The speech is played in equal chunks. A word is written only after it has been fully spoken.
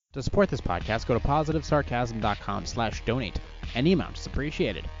To support this podcast, go to positivesarcasm.com/donate. Any amount is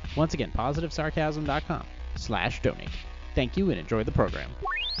appreciated. Once again, positivesarcasm.com/donate. Thank you and enjoy the program.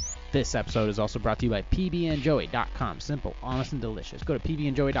 This episode is also brought to you by pbandjoey.com. Simple, honest, and delicious. Go to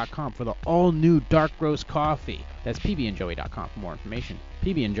pbandjoey.com for the all-new dark roast coffee. That's pbandjoey.com for more information.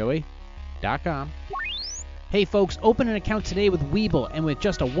 pbandjoey.com. Hey folks, open an account today with Webull, and with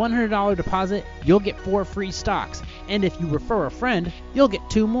just a $100 deposit, you'll get 4 free stocks. And if you refer a friend, you'll get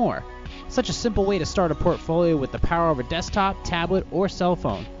 2 more. Such a simple way to start a portfolio with the power of a desktop, tablet, or cell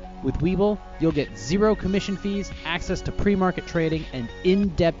phone. With Webull, you'll get 0 commission fees, access to pre-market trading, and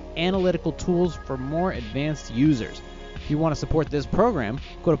in-depth analytical tools for more advanced users. If you want to support this program,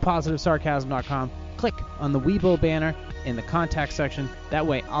 go to positivesarcasm.com, click on the Webull banner in the contact section. That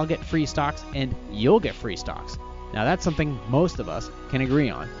way I'll get free stocks and you'll get free stocks. Now that's something most of us can agree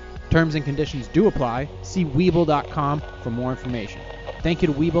on. Terms and conditions do apply. See Webull.com for more information. Thank you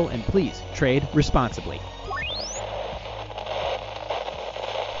to Webull, and please trade responsibly.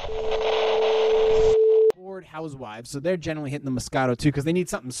 Bored housewives, so they're generally hitting the Moscato too because they need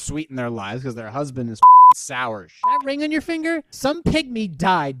something sweet in their lives because their husband is sour. That ring on your finger? Some pygmy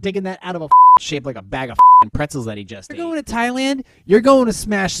died digging that out of a shaped like a bag of pretzels that he just ate. You're going to Thailand, you're going to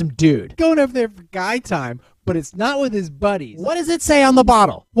smash some dude. Going over there for guy time, but it's not with his buddies. What does it say on the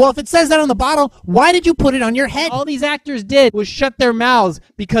bottle? Well, if it says that on the bottle, why did you put it on your head? All these actors did was shut their mouths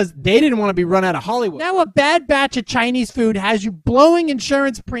because they didn't want to be run out of Hollywood. Now a bad batch of Chinese food has you blowing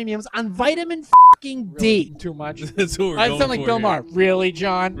insurance premiums on vitamin fucking D. Really? Too much. That's what we're I going sound like for Bill here. Maher. Really,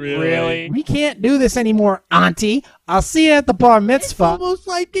 John? Really? We can't do this anymore, Auntie. I'll see you at the bar mitzvah. It's almost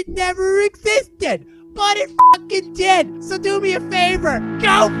like it never existed, but it fucking did. So do me a favor.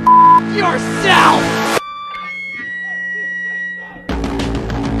 Go yourself.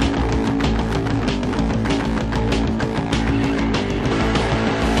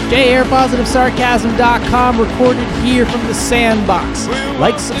 JAirPositiveSarcasm.com, recorded here from the sandbox.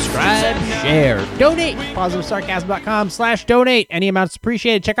 Like, subscribe, share, donate. PositiveSarcasm.com/donate. Any amount's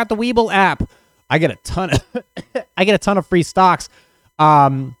appreciated. Check out the Webull app. I get a ton of free stocks.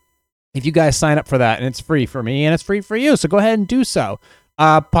 If you guys sign up for that, and it's free for me and it's free for you, so go ahead and do so.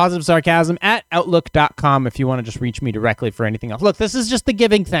 Positive Sarcasm at Outlook.com if you want to just reach me directly for anything else. Look, this is just the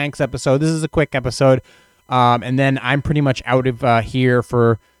giving thanks episode. This is a quick episode, and then I'm pretty much out of here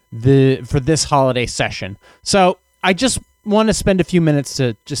for this holiday session. So I just want to spend a few minutes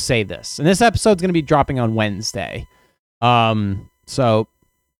to just say this, and this episode's going to be dropping on Wednesday. So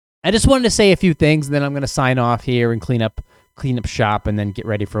I just wanted to say a few things, and then I'm going to sign off here and clean up shop, and then get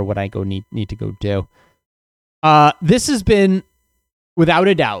ready for what I need to go do. This has been, without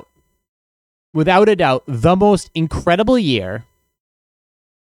a doubt, the most incredible year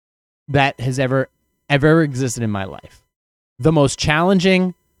that has ever existed in my life. The most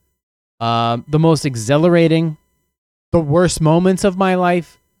challenging, the most exhilarating, the worst moments of my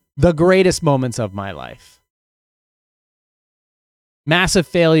life, the greatest moments of my life. Massive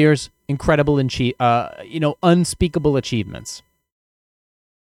failures, incredible unspeakable achievements.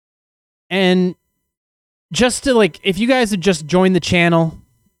 And just to, like, if you guys had just joined the channel,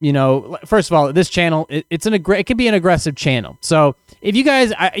 first of all, this channel, it can be an aggressive channel. So if you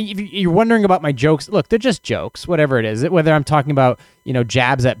guys, if you're wondering about my jokes, look, they're just jokes, whatever it is. Whether I'm talking about,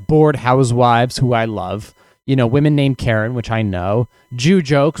 jabs at bored housewives, who I love, women named Karen, which I know, Jew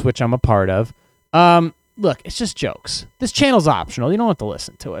jokes, which I'm a part of. Look, it's just jokes. This channel's optional. You don't have to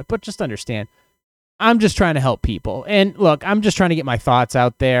listen to it, but just understand, I'm just trying to help people. And look, I'm just trying to get my thoughts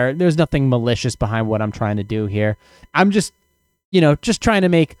out there. There's nothing malicious behind what I'm trying to do here. I'm just, just trying to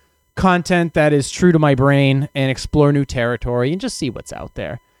make content that is true to my brain and explore new territory and just see what's out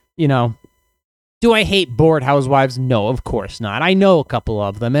there. Do I hate bored housewives? No, of course not. I know a couple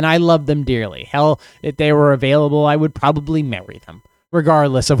of them, and I love them dearly. Hell, if they were available, I would probably marry them,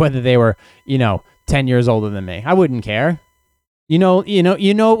 regardless of whether they were, 10 years older than me. I wouldn't care. You know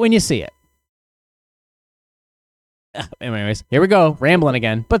it when you see it. Anyways, here we go, rambling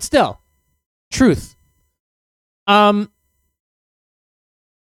again, but still, truth.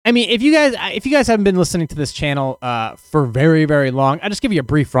 If you guys haven't been listening to this channel for very, very long, I'll just give you a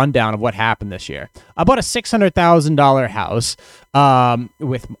brief rundown of what happened this year. I bought a $600,000 house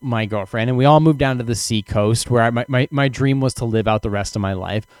with my girlfriend, and we all moved down to the seacoast, where my dream was to live out the rest of my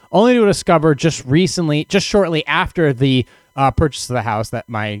life, only to discover just shortly after the purchase of the house, that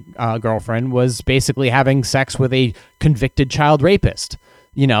my girlfriend was basically having sex with a convicted child rapist.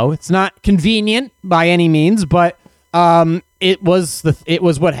 It's not convenient by any means, but it was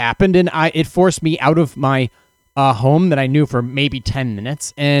what happened, and it forced me out of my home that I knew for maybe 10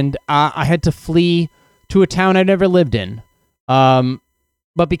 minutes, and I had to flee to a town I'd never lived in.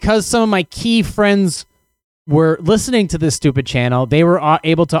 But because some of my key friends were listening to this stupid channel, they were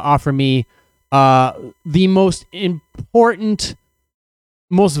able to offer me the most important,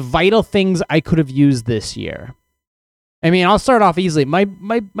 most vital things I could have used this year. I mean, I'll start off easily.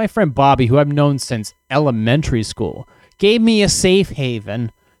 My friend Bobby, who I've known since elementary school, gave me a safe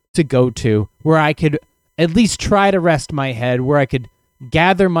haven to go to where I could at least try to rest my head, where I could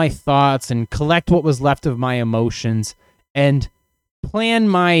gather my thoughts and collect what was left of my emotions and plan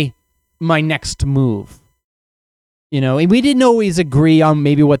my next move. You know, and we didn't always agree on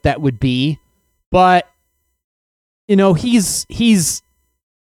maybe what that would be, but you know, he's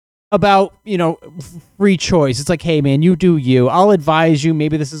about, you know, free choice. It's like, hey man, you do you. I'll advise you.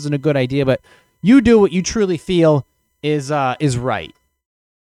 Maybe this isn't a good idea, but you do what you truly feel is right.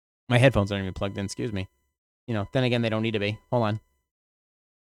 My headphones aren't even plugged in. Excuse me. You know, then again, they don't need to be. Hold on.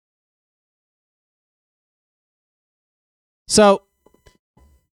 So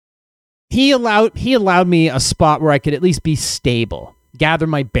he allowed me a spot where I could at least be stable, gather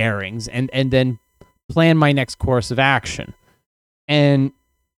my bearings, and then plan my next course of action. And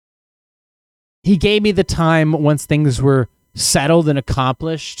he gave me the time once things were settled and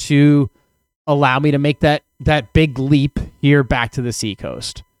accomplished to allow me to make that big leap here back to the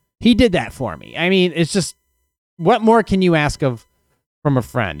seacoast. He did that for me. I mean, it's just, what more can you ask from a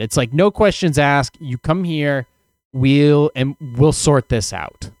friend? It's like, no questions asked. You come here, we'll sort this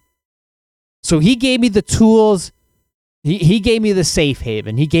out. So he gave me the tools. He gave me the safe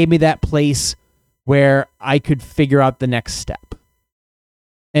haven. He gave me that place where I could figure out the next step.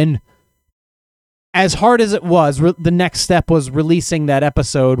 And as hard as it was, the next step was releasing that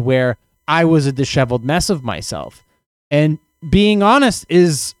episode where I was a disheveled mess of myself. And being honest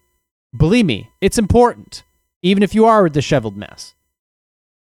is, believe me, it's important, even if you are a disheveled mess.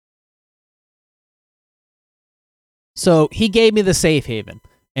 So he gave me the safe haven,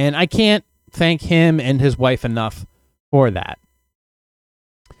 and I can't thank him and his wife enough for that.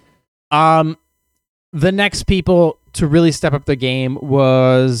 The next people to really step up the game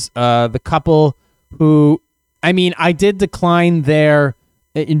was the couple who, I mean, I did decline their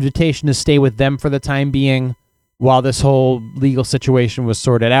invitation to stay with them for the time being while this whole legal situation was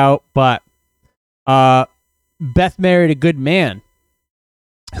sorted out, but Beth married a good man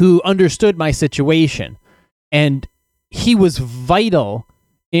who understood my situation, and he was vital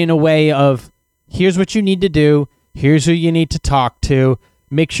in a way of, here's what you need to do, here's who you need to talk to,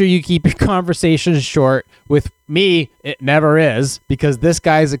 make sure you keep your conversations short. With me, it never is, because this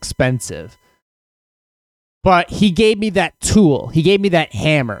guy's expensive. But he gave me that tool. He gave me that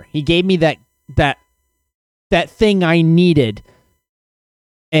hammer. He gave me that thing I needed.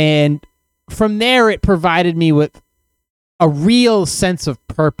 And from there, it provided me with a real sense of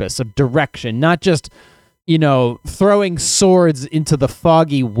purpose, of direction, not just, you know, throwing swords into the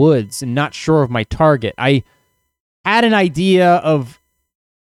foggy woods and not sure of my target. I had an idea of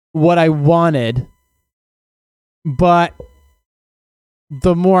what I wanted, but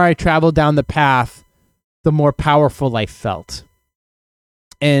the more I traveled down the path, the more powerful I felt.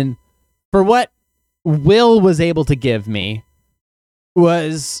 And for what Will was able to give me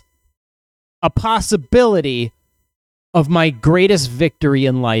was a possibility of my greatest victory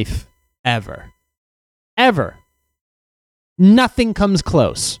in life ever. Ever. Nothing comes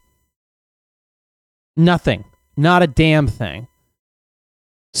close. Nothing. Not a damn thing.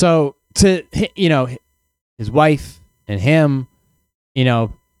 So to, you know, his wife and him, you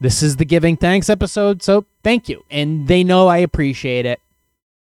know, this is the giving thanks episode, so thank you. And they know I appreciate it.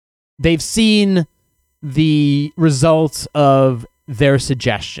 They've seen the results of their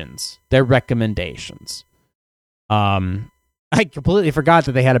suggestions, their recommendations. I completely forgot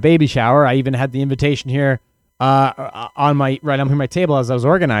that they had a baby shower. I even had the invitation here on my table as I was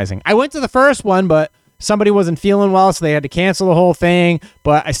organizing. I went to the first one, but somebody wasn't feeling well, so they had to cancel the whole thing.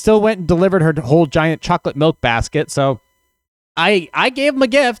 But I still went and delivered her whole giant chocolate milk basket. So I gave them a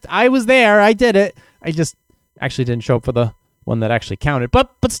gift. I was there. I did it. I just actually didn't show up for the one that actually counted.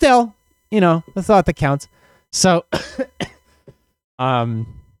 But still, you know, the thought that counts. So, so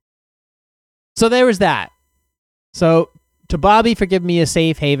there was that. So to Bobby for giving me a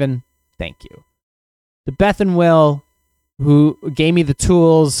safe haven, thank you. To Beth and Will, who gave me the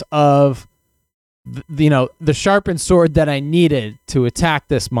tools of, you know, the sharpened sword that I needed to attack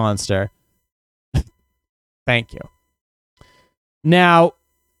this monster, thank you. Now,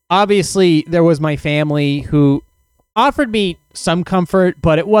 obviously, there was my family who offered me some comfort,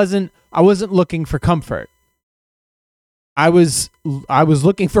 but I wasn't looking for comfort. I was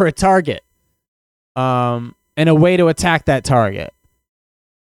looking for a target, and a way to attack that target.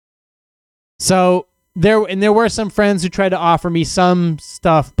 So there were some friends who tried to offer me some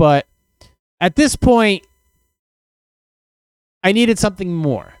stuff, but at this point, I needed something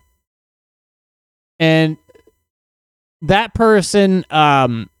more. And that person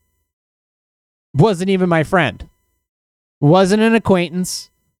wasn't even my friend. Wasn't an acquaintance,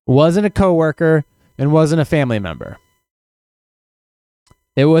 wasn't a coworker, and wasn't a family member.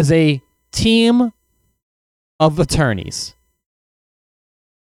 It was a team of attorneys.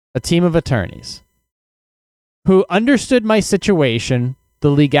 A team of attorneys who understood my situation,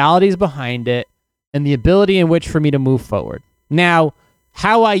 the legalities behind it, and the ability in which for me to move forward. Now,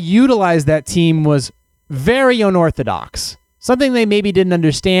 how I utilized that team was very unorthodox. Something they maybe didn't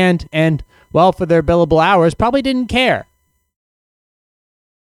understand and, well, for their billable hours, probably didn't care.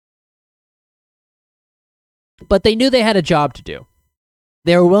 But they knew they had a job to do.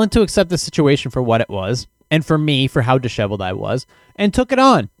 They were willing to accept the situation for what it was, and for me, for how disheveled I was, and took it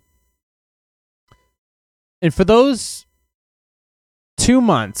on. And for those 2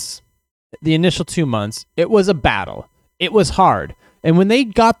 months, the initial 2 months, it was a battle. It was hard. And when they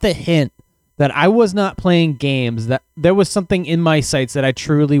got the hint that I was not playing games, that there was something in my sights that I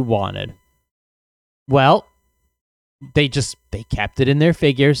truly wanted, well, they kept it in their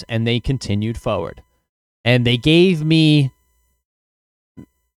figures and they continued forward. And they gave me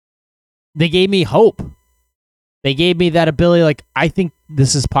hope. They gave me that ability, like, I think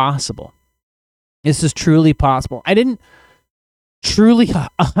this is possible. This is truly possible. I didn't truly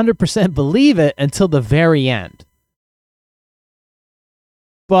 100% believe it until the very end.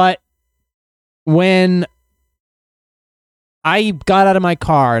 But when I got out of my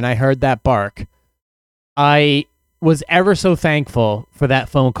car and I heard that bark, I was ever so thankful for that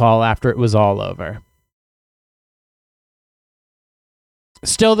phone call after it was all over.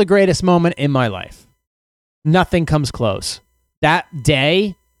 Still the greatest moment in my life. Nothing comes close. That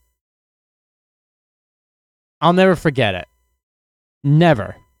day, I'll never forget it.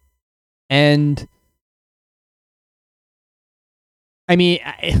 Never. And I mean,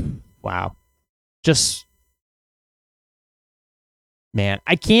 wow. Just, man,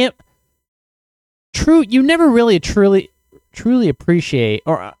 I can't. You never really truly appreciate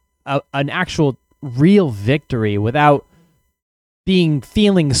or an actual real victory without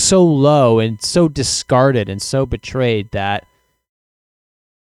feeling so low and so discarded and so betrayed that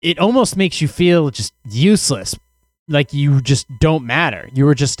it almost makes you feel just useless, like you just don't matter. You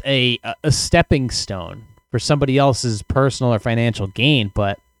were just a stepping stone for somebody else's personal or financial gain.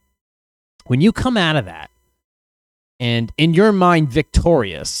 But when you come out of that and in your mind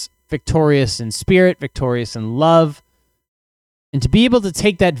victorious in spirit, victorious in love, and to be able to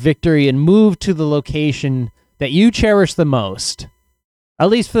take that victory and move to the location that you cherish the most, at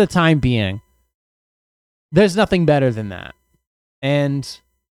least for the time being, there's nothing better than that. And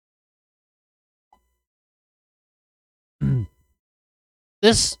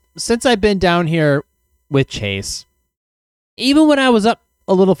since I've been down here with Chase, even when I was up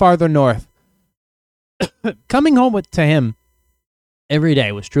a little farther north, coming home to him every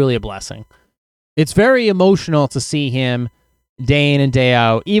day was truly a blessing. It's very emotional to see him day in and day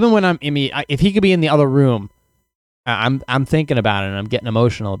out. Even when if he could be in the other room, I'm thinking about it and I'm getting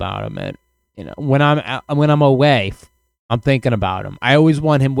emotional about him. And when I'm away, I'm thinking about him. I always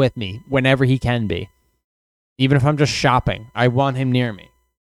want him with me whenever he can be. Even if I'm just shopping, I want him near me.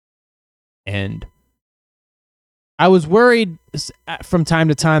 And I was worried from time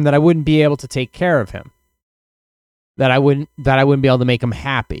to time that I wouldn't be able to take care of him. That I wouldn't be able to make him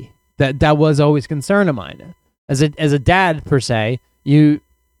happy. That was always a concern of mine. As a dad per se,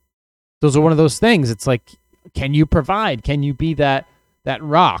 those are one of those things. It's like, can you provide? Can you be that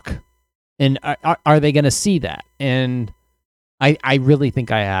rock? And are they going to see that? And I really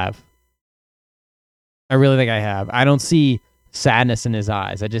think I have. I don't see sadness in his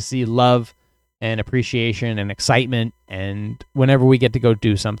eyes. I just see love and appreciation and excitement, and whenever we get to go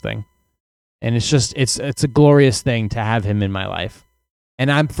do something. And it's a glorious thing to have him in my life.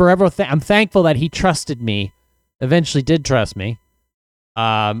 And I'm forever I'm thankful that he trusted me, eventually did trust me,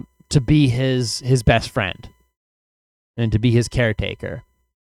 to be his best friend and to be his caretaker.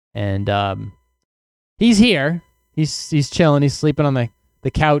 And he's here. He's chilling. He's sleeping on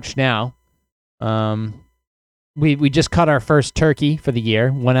the couch now. We just cut our first turkey for the year.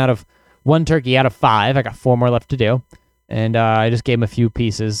 One turkey out of 5. I got 4 more left to do. And I just gave him a few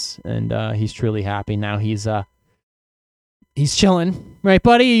pieces, and he's truly happy. Now he's chilling. Right,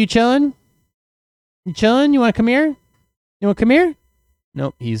 buddy? Are you chilling? You chilling? You want to come here? You want to come here?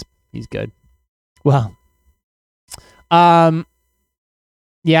 Nope, he's good. Well,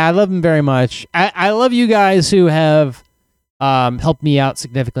 yeah, I love him very much. I love you guys who have helped me out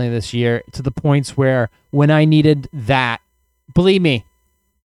significantly this year to the points where when I needed that, believe me,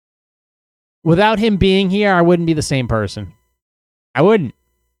 without him being here, I wouldn't be the same person. I wouldn't.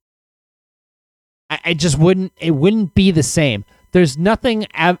 I just wouldn't. It wouldn't be the same. There's nothing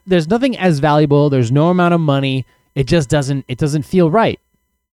as valuable. There's no amount of money. It just doesn't. It doesn't feel right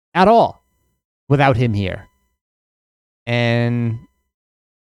at all without him here. And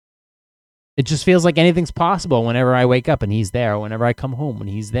it just feels like anything's possible whenever I wake up and he's there, whenever I come home and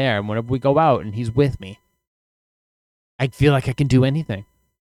he's there, and whenever we go out and he's with me. I feel like I can do anything.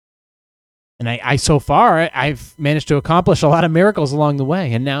 And I so far, I've managed to accomplish a lot of miracles along the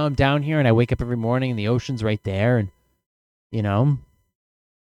way. And now I'm down here and I wake up every morning and the ocean's right there. And, you know,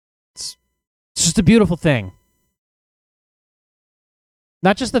 it's just a beautiful thing.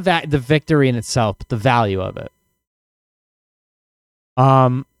 Not just the victory in itself, but the value of it.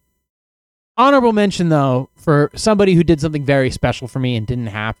 Honorable mention, though, for somebody who did something very special for me and didn't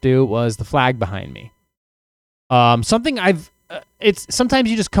have to, was the flag behind me. Something it's sometimes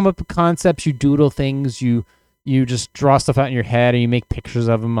you just come up with concepts, you doodle things, you just draw stuff out in your head and you make pictures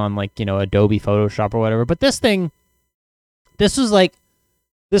of them on, like, you know, Adobe Photoshop or whatever. But this was like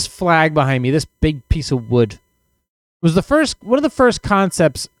this flag behind me, this big piece of wood, was one of the first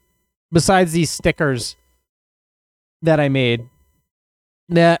concepts besides these stickers that I made.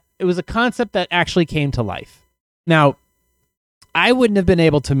 That it was a concept that actually came to life. Now, I wouldn't have been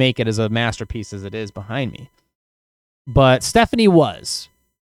able to make it as a masterpiece as it is behind me. But Stephanie was.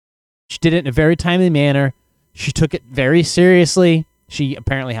 She did it in a very timely manner. She took it very seriously. She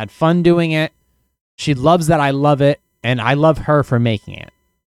apparently had fun doing it. She loves that I love it, and I love her for making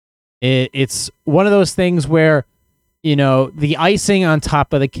it. It's one of those things where, you know, the icing on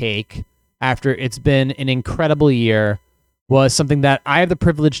top of the cake after it's been an incredible year was something that I have the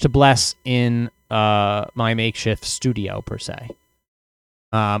privilege to bless in my makeshift studio, per se.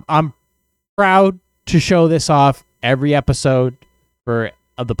 I'm proud to show this off every episode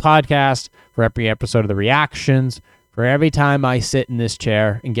of the podcast, for every episode of the reactions, for every time I sit in this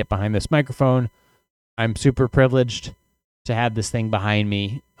chair and get behind this microphone. I'm super privileged to have this thing behind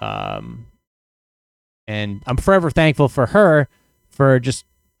me. And I'm forever thankful for her, for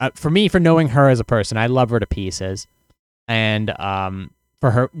me, for knowing her as a person. I love her to pieces. And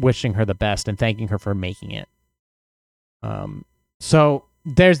for her, wishing her the best and thanking her for making it. So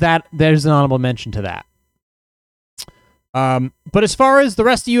there's that. There's an honorable mention to that. But as far as the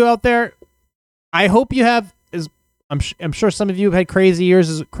rest of you out there, I hope you have. I'm sure some of you have had crazy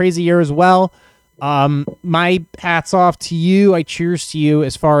year as well. My hats off to you. I cheers to you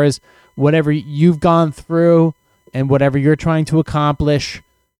as far as whatever you've gone through and whatever you're trying to accomplish.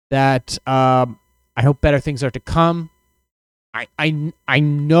 That I hope better things are to come. I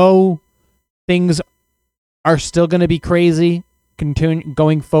know things are still going to be crazy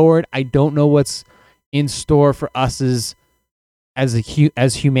going forward. I don't know what's in store for us as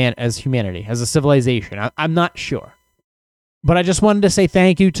humanity, as a civilization. I'm not sure. But I just wanted to say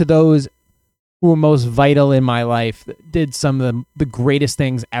thank you to those who were most vital in my life, that did some of the greatest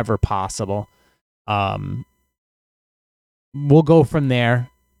things ever possible. We'll go from there.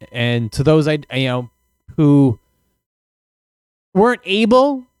 And to those who weren't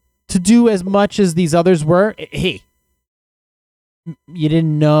able to do as much as these others were, hey, you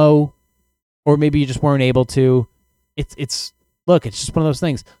didn't know, or maybe you just weren't able to. It's just one of those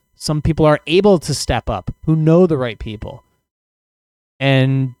things. Some people are able to step up, who know the right people.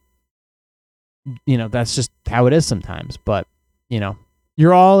 And, you know, that's just how it is sometimes. But, you know,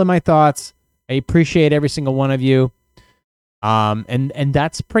 you're all in my thoughts. I appreciate every single one of you. And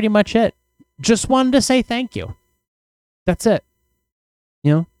that's pretty much it. Just wanted to say thank you. That's it.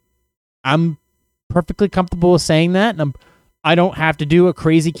 You know, I'm perfectly comfortable with saying that, and I don't have to do a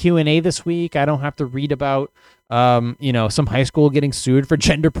crazy Q&A this week. I don't have to read about, some high school getting sued for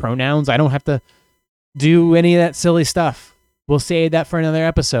gender pronouns. I don't have to do any of that silly stuff. We'll save that for another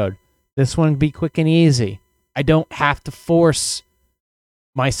episode. This one be quick and easy. I don't have to force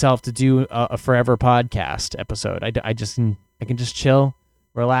myself to do a forever podcast episode. I can just chill,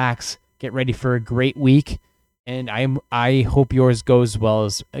 relax, get ready for a great week. And I hope yours goes as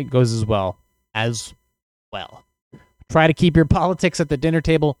well. Try to keep your politics at the dinner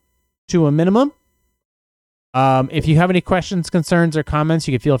table to a minimum. If you have any questions, concerns, or comments,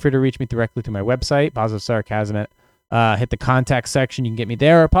 you can feel free to reach me directly through my website, Positive Sarcasm. Hit the contact section. You can get me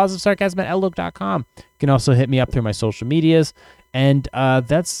there, or positivesarcasm@outlook.com. You can also hit me up through my social medias. And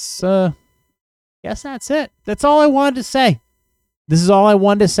guess that's it. That's all I wanted to say. This is all I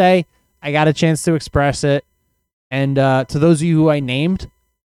wanted to say. I got a chance to express it. And to those of you who I named,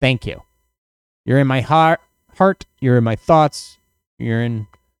 thank you. You're in my heart heart. You're in my thoughts. You're in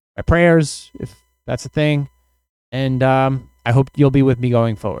my prayers, if that's a thing. And I hope you'll be with me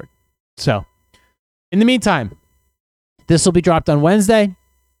going forward. So, in the meantime, this will be dropped on Wednesday,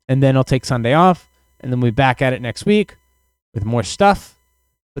 and then I'll take Sunday off, and then we'll be back at it next week with more stuff.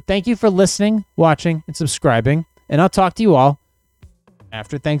 But thank you for listening, watching, and subscribing, and I'll talk to you all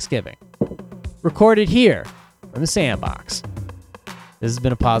after Thanksgiving. Recorded here from the Sandbox. This has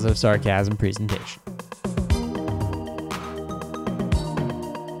been a Positive Sarcasm presentation.